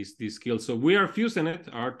these skills. So we are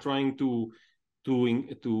FuseNet are trying to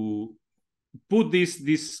put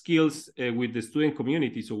these skills with the student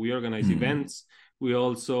community. So we organize events. We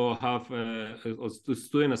also have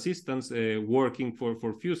student assistants working for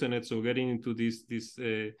FuseNet, so getting into this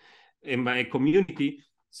in my community.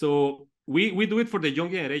 So we do it for the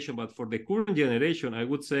young generation, but for the current generation, I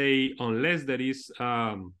would say unless there is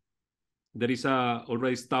a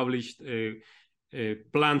already established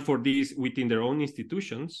plan for this within their own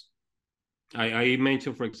institutions. I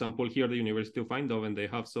mentioned, for example, here the University of Eindhoven, they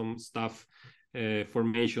have some staff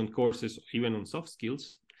formation courses, even on soft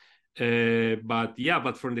skills.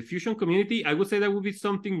 But from the Fusion community, I would say that would be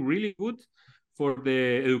something really good for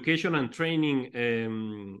the education and training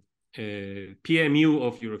PMU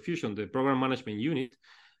of Eurofusion, the program management unit,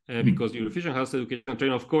 because Eurofusion has education and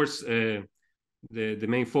training. Of course, the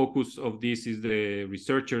main focus of this is the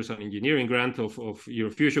researchers and engineering grant of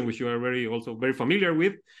Eurofusion, which you are also very familiar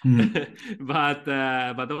with. But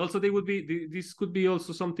also this could be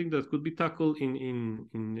also something that could be tackled in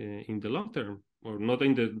the long term, or not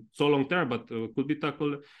in the so long term, but could be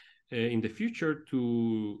tackled in the future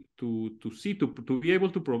to be able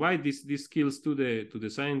to provide these skills to the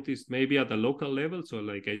scientists, maybe at a local level. So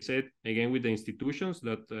like I said, again, with the institutions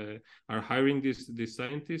that are hiring these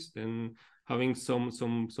scientists, and having some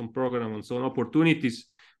program and some opportunities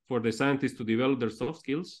for the scientists to develop their soft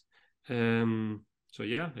skills. So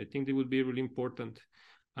yeah, I think they would be really important.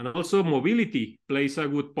 And also mobility plays a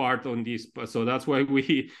good part on this. So that's why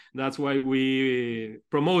we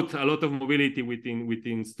promote a lot of mobility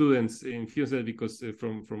within students in FuseNet, because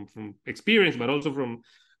from experience, but also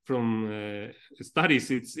from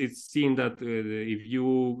studies, it's seen that if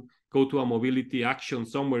you go to a mobility action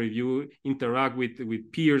somewhere, if you interact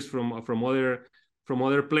with peers from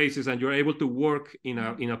other places, and you're able to work in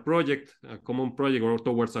a project, a common project, or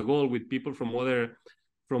towards a goal with people from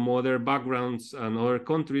other backgrounds and other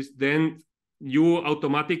countries, then you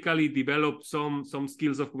automatically develop some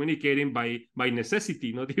skills of communicating by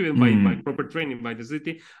necessity, not even by proper training, by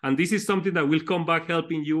necessity. And this is something that will come back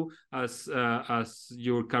helping you as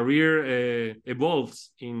your career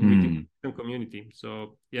evolves within the community.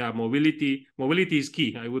 So yeah, mobility is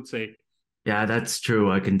key, I would say. Yeah, that's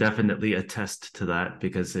true. I can definitely attest to that,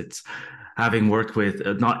 because it's having worked with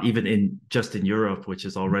not even in Europe, which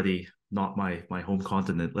is already not my home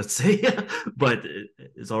continent, let's say, but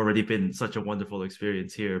it's already been such a wonderful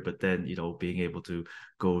experience here. But then, being able to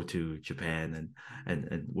go to Japan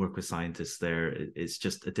and work with scientists there, it's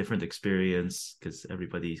just a different experience, because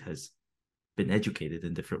everybody has been educated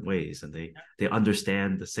in different ways, and they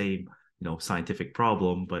understand the same, scientific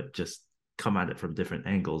problem, but just come at it from different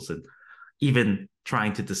angles. And even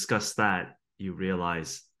trying to discuss that, you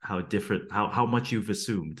realize how different, how much you've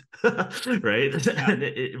assumed, right? Yeah. And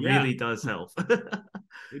it really does help.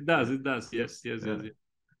 It does. Yes.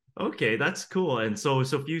 Okay, that's cool. And so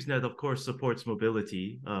FuseNet, of course, supports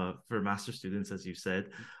mobility for master students, as you said.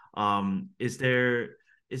 Is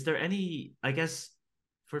there any, I guess,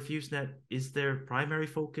 for FuseNet, is there primary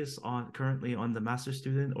focus currently on the master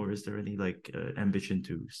student, or is there any ambition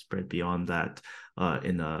to spread beyond that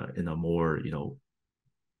in a more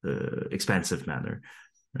expansive manner,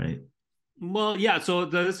 right? Well, yeah. So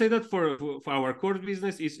let's say that for our core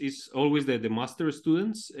business is always the master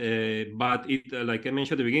students, but like I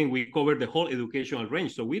mentioned at the beginning, we cover the whole educational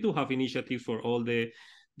range. So we do have initiatives for all the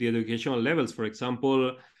educational levels. For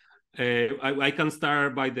example, I can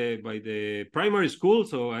start by the primary school.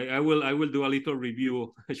 So I will do a little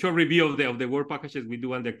review, a short review of the work packages we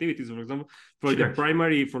do and the activities. For example, for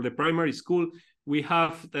the primary school, we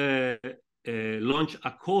have launched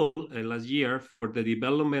a call last year for the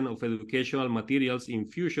development of educational materials in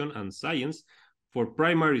fusion and science for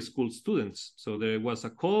primary school students. So there was a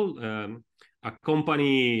call. A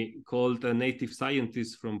company called Native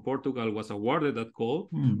Scientists from Portugal was awarded that call,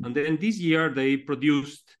 and then this year they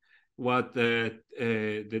produced what the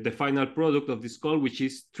final product of this call, which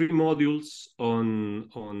is 3 modules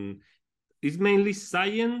on it's mainly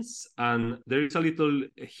science, and there is a little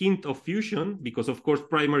hint of fusion, because of course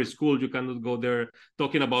primary school you cannot go there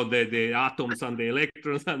talking about the atoms and the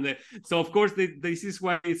electrons, and so of course this is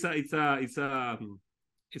why it's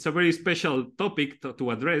a very special topic to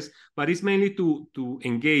address, but it's mainly to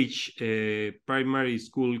engage primary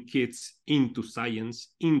school kids into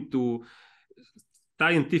science, into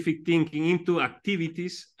scientific thinking, into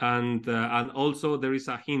activities, and also there is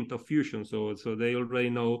a hint of fusion, so they already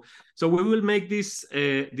know. So we will make these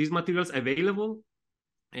materials available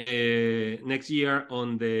next year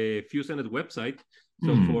on the FuseNet website.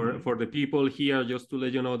 So for the people here, just to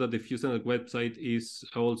let you know that the FuseNet website is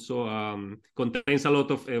also contains a lot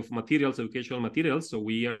of materials, educational materials. So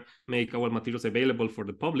we make our materials available for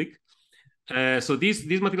the public. So these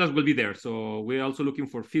materials will be there. So we're also looking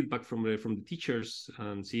for feedback from the teachers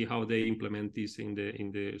and see how they implement this in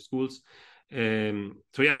the schools. So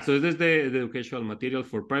this is the educational material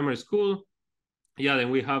for primary school. Yeah, then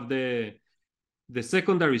we have the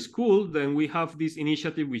secondary school. Then we have this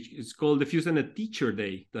initiative which is called the FuseNet Teacher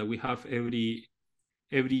Day that we have every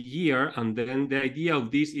year. And then the idea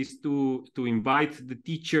of this is to invite the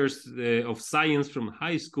teachers of science from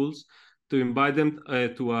high schools, to invite them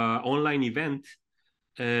to an online event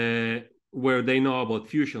where they know about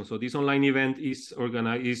Fusion. So this online event is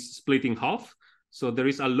split in half. So there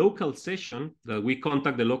is a local session that we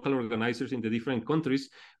contact the local organizers in the different countries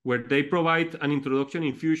where they provide an introduction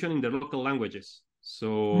in Fusion in their local languages.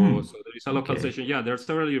 So there is a local session. Yeah, there are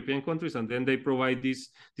several European countries, and then they provide this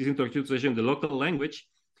introduction session in the local language.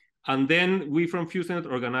 And then we from FuseNet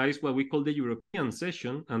organize what we call the European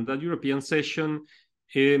session. And that European session,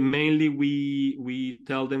 mainly we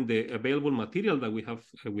tell them the available material that we have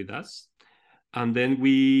with us. And then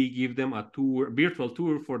we give them a virtual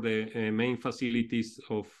tour for the main facilities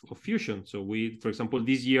of Fusion. So for example,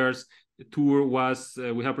 this year's tour was,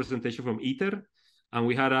 we have a presentation from ITER, and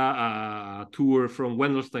we had a tour from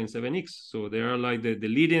Wendelstein 7X. So they are like the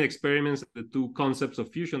leading experiments, the two concepts of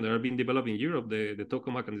fusion that are being developed in Europe, the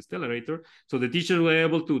tokamak and the stellarator. So the teachers were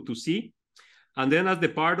able to see. And then as the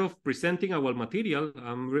part of presenting our material,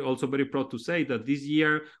 I'm also very proud to say that this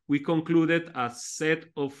year we concluded a set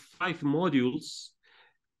of 5 modules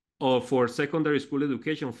for secondary school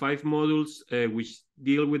education, 5 modules which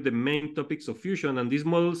deal with the main topics of fusion. And these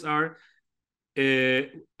modules are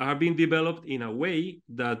being developed in a way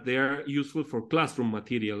that they are useful for classroom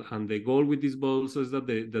material. And the goal with these modules is that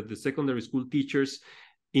the secondary school teachers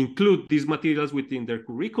include these materials within their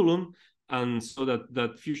curriculum, and so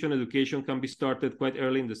that fusion education can be started quite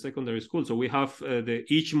early in the secondary school. So we have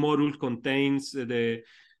each module contains the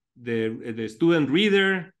student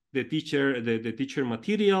reader, the teacher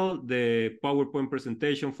material, the PowerPoint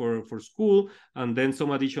presentation for school, and then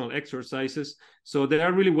some additional exercises. So they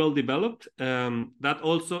are really well developed. That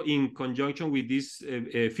also in conjunction with this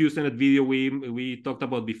FuseNet video we talked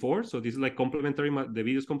about before. So this is like complementary. The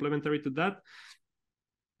video is complementary to that.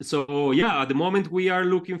 So yeah, at the moment we are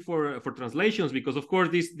looking for translations, because of course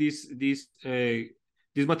these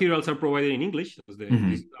materials are provided in English. This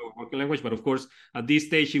is our working language, but of course at this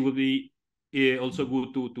stage it would be also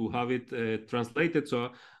good to have it translated. So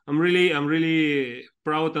I'm really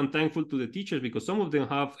proud and thankful to the teachers, because some of them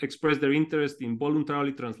have expressed their interest in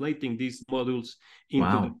voluntarily translating these modules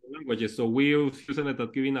into the languages. So we're using it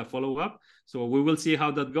at giving a follow-up. So we will see how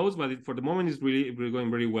that goes, but for the moment it's really going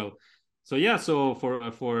very well. So yeah, so for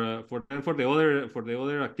the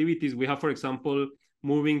other activities, we have, for example,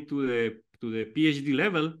 moving to the PhD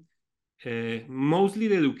level. Mostly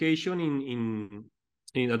the education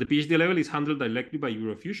at the PhD level is handled directly by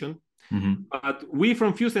Eurofusion. But we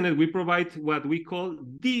from FuseNet, we provide what we call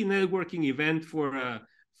the networking event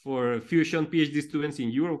for Fusion PhD students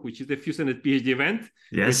in Europe, which is the FuseNet PhD event.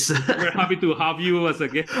 Yes. We're happy to have you as a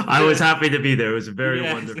guest. I was happy to be there. It was very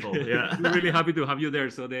wonderful. Yeah. We're really happy to have you there.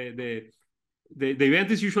 So the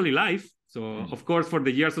event is usually live. So of course, for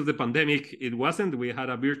the years of the pandemic, it wasn't. We had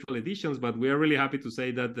a virtual editions, but we are really happy to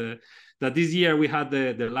say that that this year we had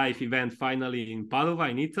the live event finally in Padova,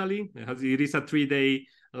 in Italy. It is a 3-day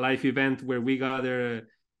live event where we gather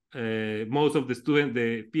most of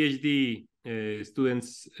the PhD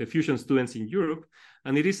students, fusion students in Europe,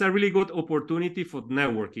 and it is a really good opportunity for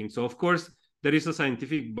networking. So of course, there is a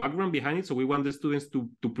scientific background behind it. So we want the students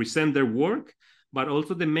to present their work. But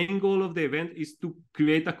also the main goal of the event is to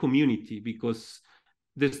create a community, because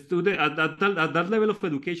the student at that level of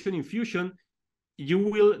education in fusion,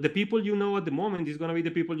 the people you know at the moment is going to be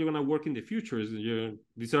the people you're going to work in the future.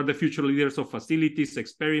 These are the future leaders of facilities,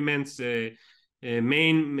 experiments,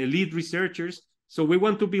 main lead researchers. So we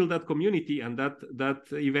want to build that community, and that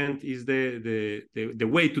event is the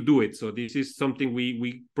way to do it. So this is something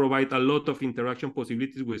we provide a lot of interaction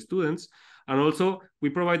possibilities with students. And also, we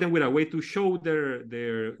provide them with a way to show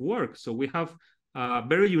their work. So we have a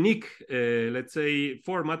very unique, let's say,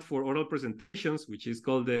 format for oral presentations, which is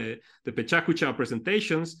called the Pechakucha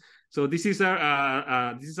presentations. So this is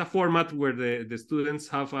a format where the students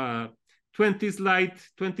have a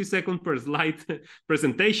 20-second per slide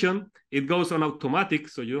presentation. It goes on automatic,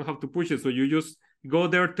 so you don't have to push it. So you just go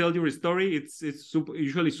there, tell your story. It's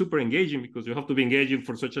usually super engaging, because you have to be engaging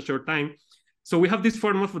for such a short time. So we have this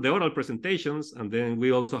format for the oral presentations, and then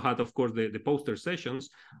we also had, of course, the poster sessions.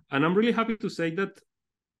 And I'm really happy to say that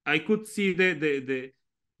I could see the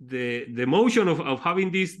motion of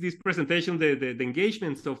having this presentation, the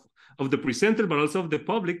engagements of the presenter, but also of the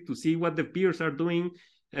public, to see what the peers are doing,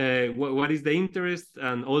 what is the interest.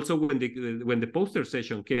 And also when the poster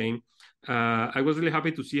session came, I was really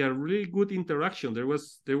happy to see a really good interaction. There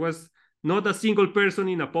was not a single person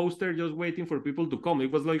in a poster just waiting for people to come.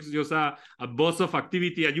 It was like just a buzz of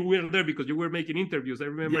activity, and you were there because you were making interviews. I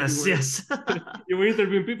remember you were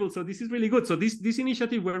interviewing people. So this is really good. So this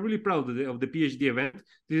initiative, we're really proud of the PhD event.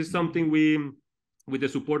 This is something we with the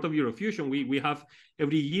support of Eurofusion, we have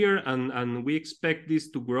every year, and we expect this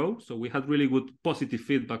to grow. So we had really good positive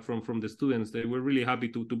feedback from the students. They were really happy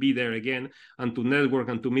to be there again and to network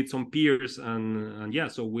and to meet some peers. And yeah,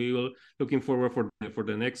 so we will looking forward for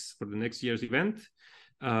the next year's event.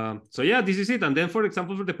 So yeah, this is it. And then, for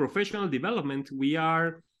example, for the professional development, we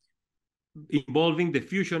are involving the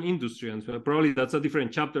fusion industry, and so probably that's a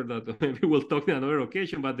different chapter that maybe we'll talk in another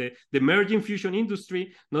occasion. But the emerging fusion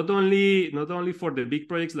industry, not only for the big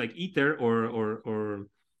projects like ITER or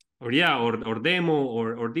demo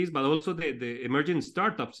or this, but also the emerging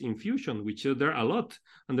startups in fusion, which there are a lot,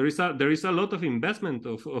 and there is a lot of investment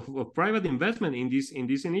of private investment in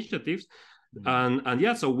these initiatives. And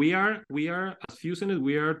yeah, so we are as FuseNet,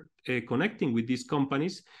 we are connecting with these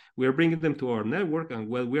companies. We are bringing them to our network, and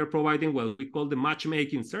we are providing what we call the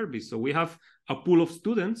matchmaking service. So we have a pool of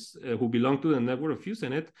students who belong to the network of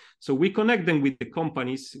FuseNet. So we connect them with the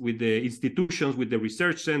companies, with the institutions, with the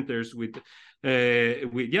research centers, with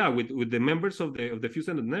the members of the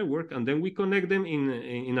FuseNet network, and then we connect them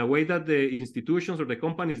in a way that the institutions or the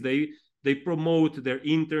companies, they promote their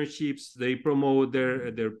internships, they promote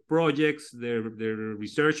their projects, their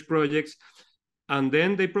research projects, and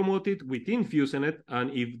then they promote it within FuseNet.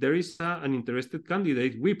 And if there is an interested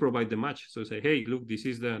candidate, we provide the match. So say, hey, look, this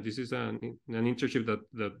is an internship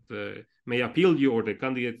that may appeal you, or the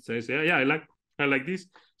candidate says, yeah, I like this.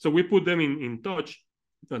 So we put them in touch,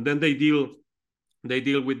 and then they deal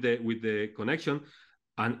with the connection.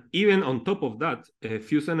 And even on top of that,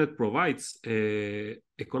 FuseNet provides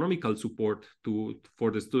economical support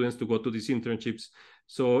for the students to go to these internships.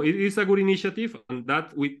 So it is a good initiative, and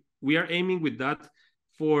that we are aiming with that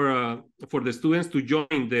for the students to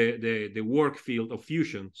join the work field of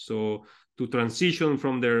fusion. So to transition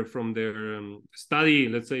from their study,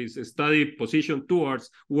 let's say, study position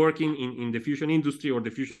towards working in the fusion industry or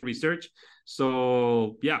the fusion research.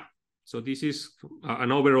 So yeah. So this is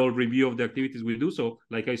an overall review of the activities we do. So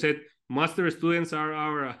like I said, master students are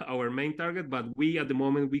our main target, but we at the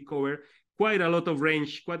moment, we cover quite a lot of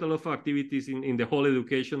range, quite a lot of activities in the whole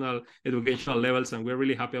educational levels, and we're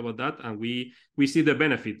really happy about that. And we see the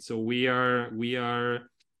benefits. So we are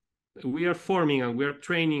forming, and we are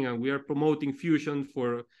training, and we are promoting fusion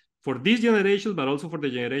for this generation, but also for the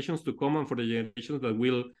generations to come, and for the generations that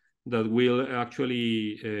will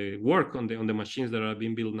actually work on the machines that are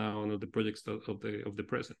being built now, on the projects of the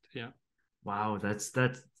present. Yeah. Wow,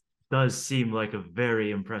 that does seem like a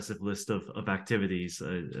very impressive list of activities.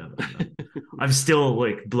 I'm still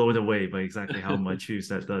like blown away by exactly how much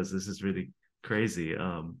FuseNet does. This is really crazy.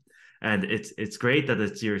 And it's great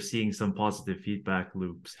that you're seeing some positive feedback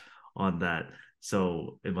loops on that.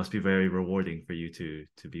 So it must be very rewarding for you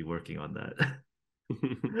to be working on that.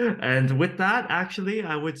 And with that, actually,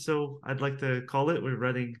 I'd like to call it. We're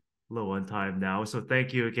running low on time now. So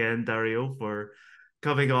thank you again, Dario, for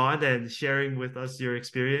coming on and sharing with us your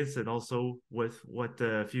experience, and also with what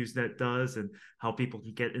FuseNet does and how people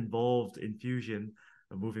can get involved in fusion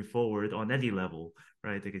moving forward on any level,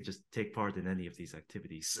 right? They can just take part in any of these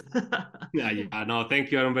activities. Yeah. No,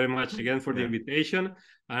 thank you, Aaron, very much again for the invitation.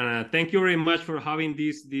 And thank you very much for having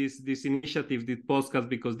this initiative, this podcast,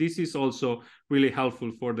 because this is also really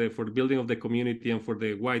helpful for the building of the community and for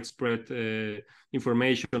the widespread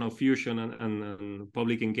information of fusion and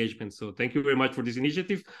public engagement. So thank you very much for this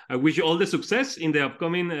initiative. I wish you all the success in the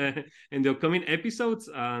upcoming episodes.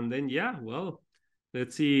 And then, yeah, well,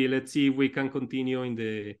 let's see if we can continue in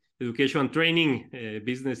the education and training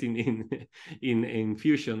business in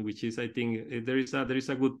fusion, which is, I think, there is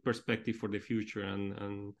a good perspective for the future,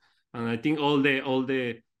 and I think all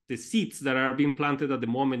the seeds that are being planted at the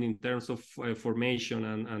moment in terms of formation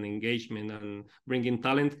and engagement and bringing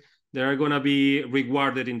talent, they are gonna be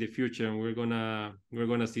rewarded in the future, and we're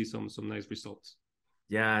gonna see some nice results.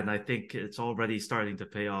 Yeah, and I think it's already starting to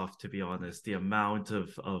pay off, to be honest. The amount of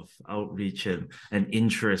outreach and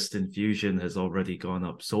interest in fusion has already gone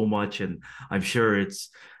up so much, and I'm sure it's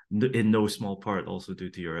in no small part also due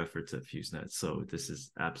to your efforts at FuseNet. So this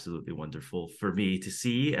is absolutely wonderful for me to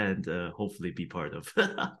see and hopefully be part of.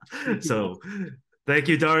 So thank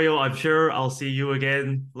you, Dario. I'm sure I'll see you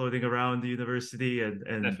again floating around the university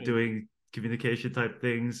and doing communication type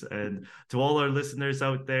things. And to all our listeners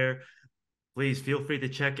out there, please feel free to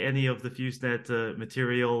check any of the FuseNet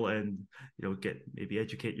material, and maybe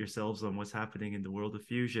educate yourselves on what's happening in the world of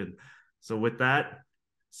fusion. So with that,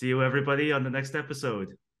 see you everybody on the next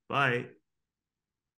episode. Bye.